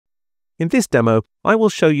In this demo, I will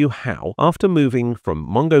show you how, after moving from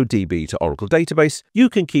MongoDB to Oracle Database,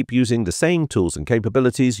 you can keep using the same tools and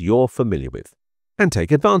capabilities you're familiar with, and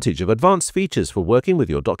take advantage of advanced features for working with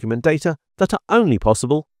your document data that are only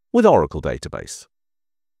possible with Oracle Database.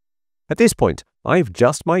 At this point, I've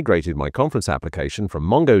just migrated my conference application from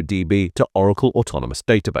MongoDB to Oracle Autonomous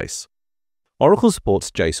Database. Oracle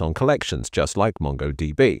supports JSON collections just like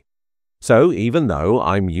MongoDB. So even though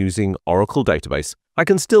I'm using Oracle Database, I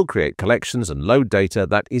can still create collections and load data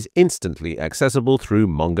that is instantly accessible through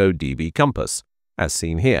MongoDB Compass, as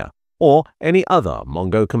seen here, or any other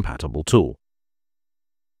Mongo-compatible tool.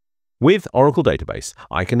 With Oracle Database,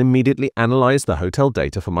 I can immediately analyze the hotel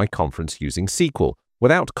data for my conference using SQL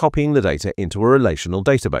without copying the data into a relational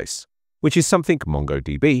database, which is something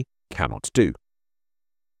MongoDB cannot do.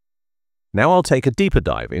 Now I'll take a deeper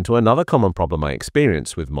dive into another common problem I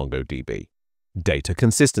experience with MongoDB: data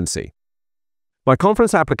consistency. My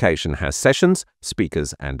conference application has sessions,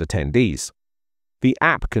 speakers, and attendees. The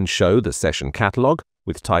app can show the session catalog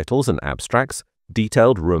with titles and abstracts,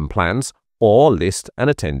 detailed room plans, or list an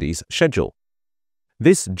attendee's schedule.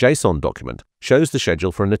 This JSON document shows the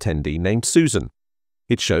schedule for an attendee named Susan.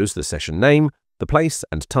 It shows the session name, the place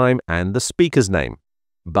and time, and the speaker's name.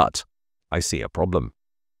 But I see a problem.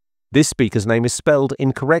 This speaker's name is spelled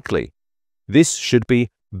incorrectly. This should be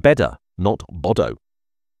Bedder, not Bodo.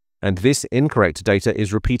 And this incorrect data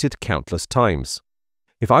is repeated countless times.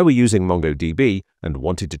 If I were using MongoDB and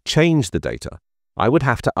wanted to change the data, I would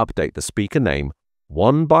have to update the speaker name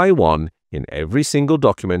one by one in every single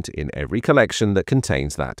document in every collection that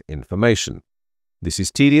contains that information. This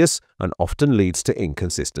is tedious and often leads to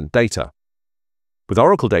inconsistent data. With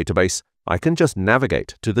Oracle Database, I can just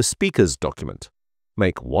navigate to the speaker's document,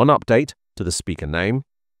 make one update to the speaker name,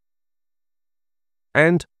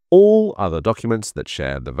 and all other documents that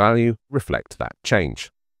share the value reflect that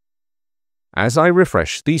change. As I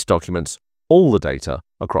refresh these documents, all the data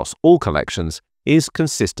across all collections is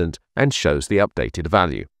consistent and shows the updated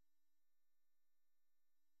value.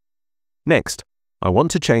 Next, I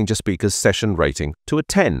want to change a speaker's session rating to a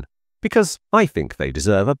 10 because I think they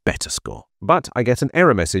deserve a better score. But I get an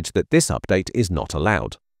error message that this update is not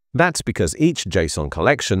allowed. That's because each JSON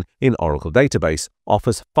collection in Oracle Database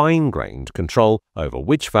offers fine-grained control over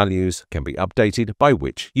which values can be updated by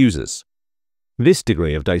which users. This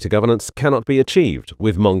degree of data governance cannot be achieved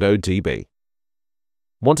with MongoDB.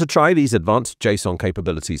 Want to try these advanced JSON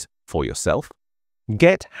capabilities for yourself?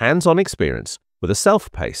 Get hands-on experience with a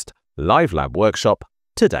self-paced live lab workshop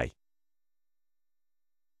today.